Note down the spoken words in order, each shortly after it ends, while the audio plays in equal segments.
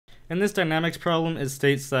In this dynamics problem, it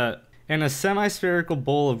states that in a semi-spherical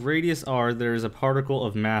bowl of radius r, there is a particle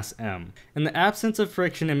of mass m. In the absence of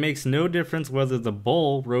friction, it makes no difference whether the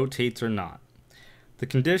bowl rotates or not. The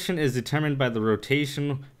condition is determined by the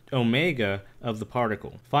rotation omega of the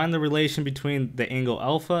particle. Find the relation between the angle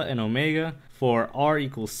alpha and omega for r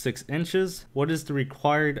equals 6 inches. What is the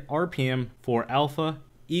required RPM for alpha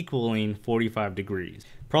equaling 45 degrees?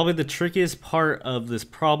 Probably the trickiest part of this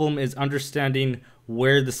problem is understanding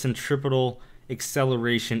where the centripetal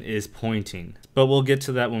acceleration is pointing, but we'll get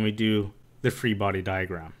to that when we do the free body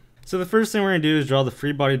diagram. So the first thing we're going to do is draw the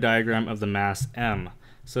free body diagram of the mass m.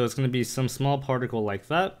 So it's going to be some small particle like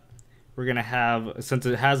that. We're going to have, since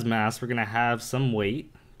it has mass, we're going to have some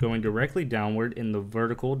weight going directly downward in the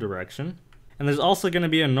vertical direction. And there's also going to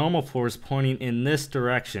be a normal force pointing in this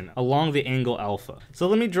direction along the angle alpha. So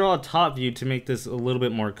let me draw a top view to make this a little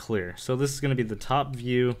bit more clear. So this is going to be the top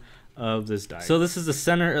view of this diagram. So this is the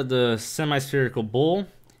center of the semi-spherical bowl,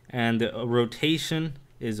 and the rotation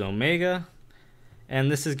is omega,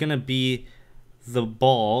 and this is going to be the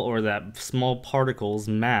ball, or that small particle's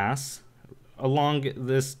mass, along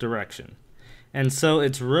this direction. And so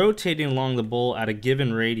it's rotating along the bowl at a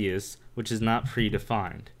given radius, which is not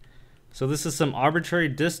predefined. So this is some arbitrary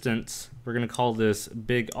distance. We're going to call this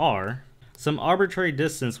big R. Some arbitrary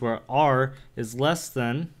distance where R is less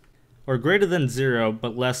than or greater than 0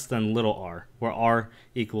 but less than little r, where r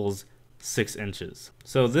equals 6 inches.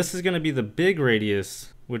 So this is going to be the big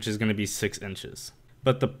radius, which is going to be 6 inches.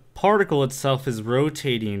 But the particle itself is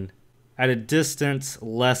rotating at a distance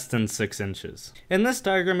less than 6 inches. In this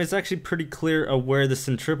diagram, it's actually pretty clear of where the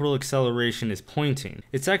centripetal acceleration is pointing.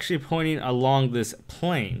 It's actually pointing along this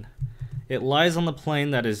plane. It lies on the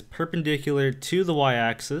plane that is perpendicular to the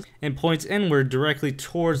y-axis and points inward directly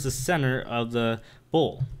towards the center of the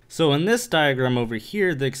bowl. So in this diagram over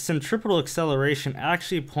here, the centripetal acceleration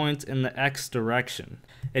actually points in the x direction.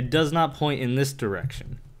 It does not point in this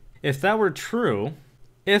direction. If that were true,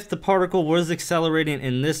 if the particle was accelerating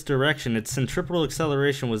in this direction, its centripetal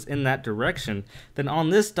acceleration was in that direction, then on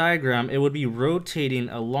this diagram it would be rotating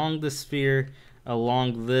along the sphere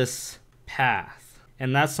along this path.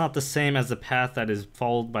 And that's not the same as the path that is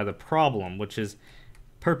followed by the problem, which is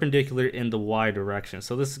perpendicular in the y direction.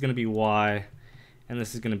 So this is going to be y, and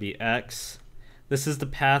this is going to be x. This is the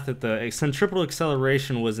path that the centripetal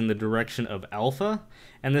acceleration was in the direction of alpha,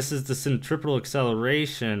 and this is the centripetal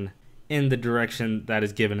acceleration in the direction that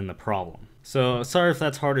is given in the problem. So sorry if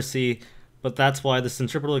that's hard to see, but that's why the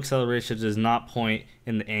centripetal acceleration does not point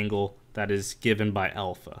in the angle that is given by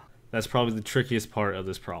alpha. That's probably the trickiest part of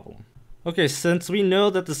this problem. Okay, since we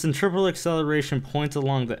know that the centripetal acceleration points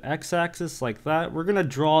along the x-axis like that, we're going to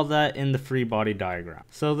draw that in the free body diagram.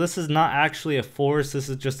 So this is not actually a force, this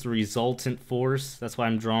is just the resultant force. That's why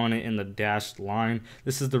I'm drawing it in the dashed line.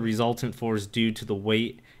 This is the resultant force due to the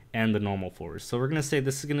weight and the normal force. So we're going to say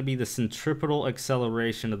this is going to be the centripetal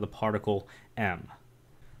acceleration of the particle m.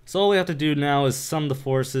 So all we have to do now is sum the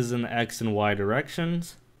forces in the x and y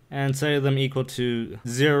directions and say them equal to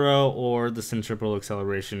 0 or the centripetal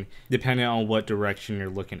acceleration, depending on what direction you're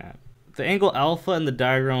looking at. The angle alpha in the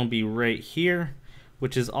diagram will be right here,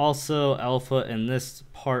 which is also alpha in this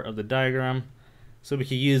part of the diagram. So we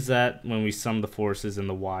can use that when we sum the forces in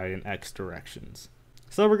the y and x directions.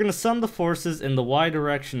 So we're going to sum the forces in the y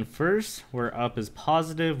direction first, where up is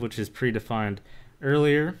positive, which is predefined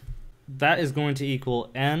earlier. That is going to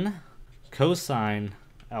equal n cosine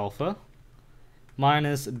alpha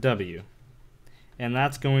minus w, and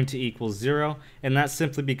that's going to equal 0, and that's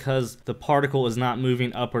simply because the particle is not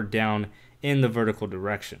moving up or down in the vertical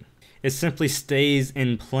direction. It simply stays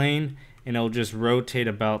in plane, and it'll just rotate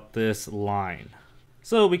about this line.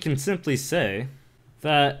 So we can simply say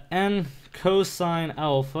that n cosine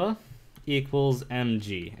alpha equals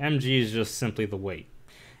mg. mg is just simply the weight.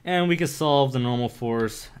 And we can solve the normal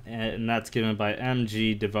force, and that's given by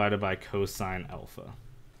mg divided by cosine alpha.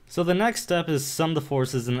 So the next step is sum the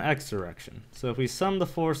forces in the x direction. So if we sum the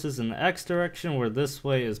forces in the x direction, where this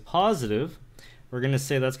way is positive, we're going to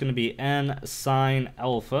say that's going to be n sine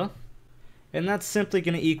alpha. And that's simply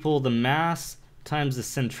going to equal the mass times the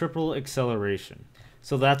centripetal acceleration.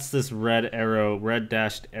 So that's this red arrow, red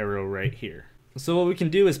dashed arrow right here. So what we can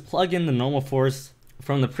do is plug in the normal force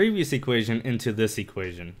from the previous equation into this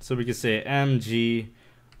equation. So we could say mg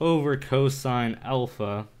over cosine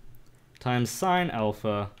alpha times sine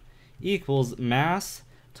alpha equals mass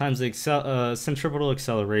times the centripetal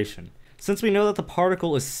acceleration. Since we know that the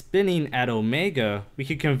particle is spinning at omega, we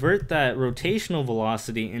can convert that rotational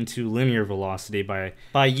velocity into linear velocity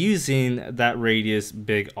by using that radius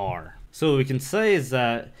big R. So what we can say is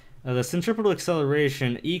that the centripetal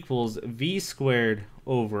acceleration equals v squared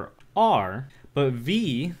over r, but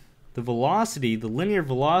v, the velocity, the linear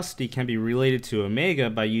velocity, can be related to omega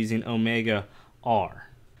by using omega r.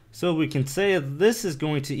 So we can say this is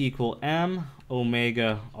going to equal m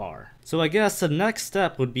omega r. So I guess the next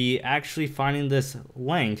step would be actually finding this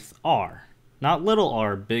length r, not little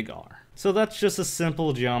r, big R. So that's just a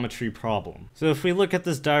simple geometry problem. So if we look at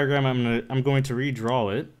this diagram, I'm going to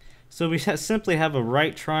redraw it. So we simply have a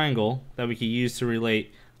right triangle that we can use to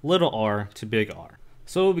relate little r to big R.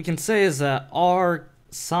 So what we can say is that r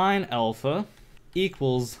sine alpha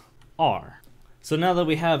equals r. So now that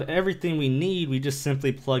we have everything we need, we just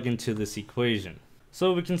simply plug into this equation. So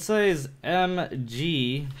what we can say is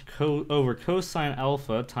mg over cosine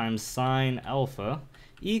alpha times sine alpha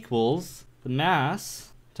equals the mass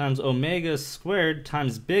times omega squared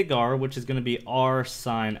times big R, which is going to be r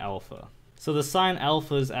sine alpha. So the sine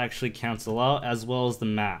alphas actually cancel out, as well as the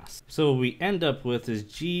mass. So what we end up with is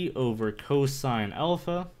g over cosine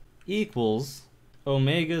alpha equals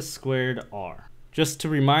omega squared r. Just to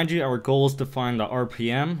remind you, our goal is to find the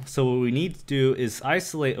RPM. So what we need to do is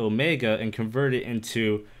isolate omega and convert it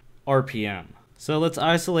into RPM. So let's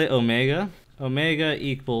isolate omega. Omega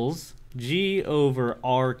equals g over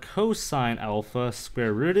r cosine alpha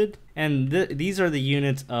square rooted, and these are the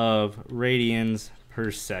units of radians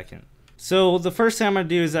per second. So the first thing I'm going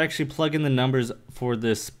to do is actually plug in the numbers for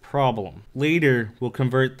this problem. Later we'll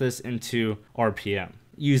convert this into RPM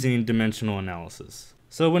using dimensional analysis.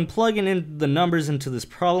 So when plugging in the numbers into this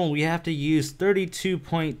problem, we have to use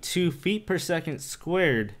 32.2 feet per second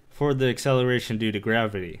squared for the acceleration due to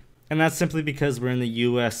gravity. And that's simply because we're in the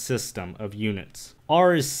US system of units.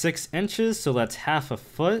 R is 6 inches, so that's half a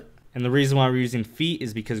foot. And the reason why we're using feet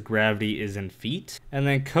is because gravity is in feet. And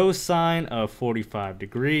then cosine of 45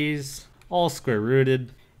 degrees, all square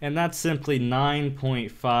rooted. And that's simply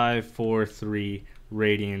 9.543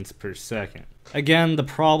 radians per second. Again, the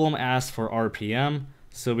problem asks for RPM,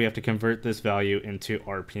 so we have to convert this value into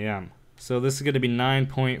RPM. So this is going to be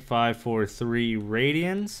 9.543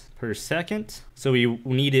 radians per second. So we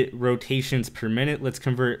need it rotations per minute. Let's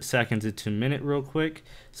convert seconds into minute real quick.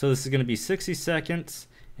 So this is going to be 60 seconds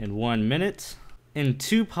in 1 minute. In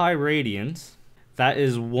 2 pi radians, that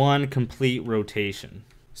is 1 complete rotation.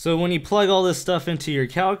 So when you plug all this stuff into your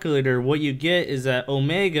calculator, what you get is that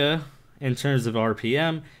omega, in terms of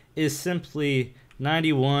RPM, is simply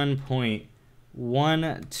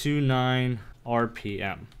 91.129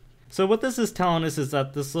 RPM. So what this is telling us is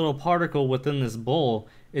that this little particle within this bowl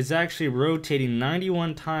is actually rotating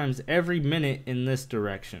 91 times every minute in this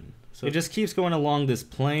direction. So it just keeps going along this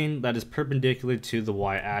plane that is perpendicular to the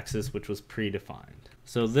y-axis, which was predefined.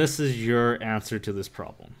 So this is your answer to this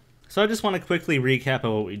problem. So I just want to quickly recap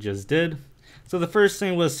of what we just did. So the first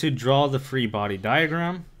thing was to draw the free body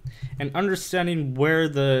diagram and understanding where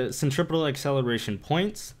the centripetal acceleration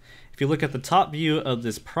points. If you look at the top view of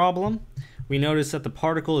this problem, we notice that the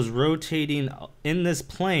particle is rotating in this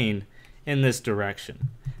plane in this direction.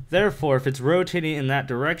 Therefore, if it's rotating in that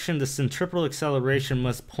direction, the centripetal acceleration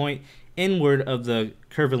must point inward of the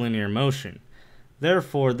curvilinear motion.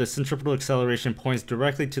 Therefore, the centripetal acceleration points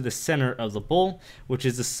directly to the center of the bowl, which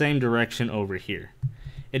is the same direction over here.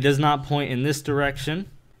 It does not point in this direction.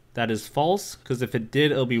 That is false, because if it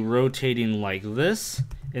did, it'll be rotating like this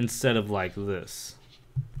instead of like this.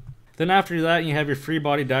 Then after that, you have your free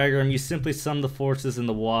body diagram. You simply sum the forces in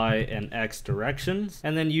the y and x directions,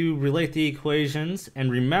 and then you relate the equations.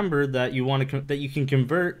 And remember that you can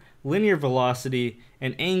convert linear velocity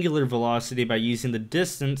and angular velocity by using the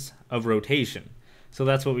distance of rotation. So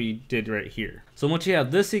that's what we did right here. So once you have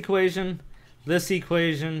this equation,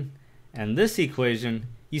 and this equation,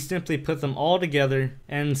 you simply put them all together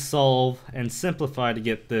and solve and simplify to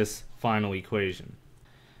get this final equation.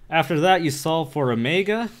 After that, you solve for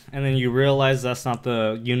omega, and then you realize that's not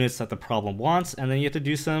the units that the problem wants, and then you have to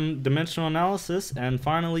do some dimensional analysis, and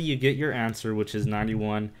finally you get your answer, which is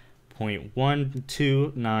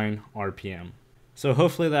 91.129 RPM. So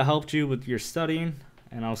hopefully that helped you with your studying,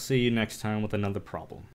 and I'll see you next time with another problem.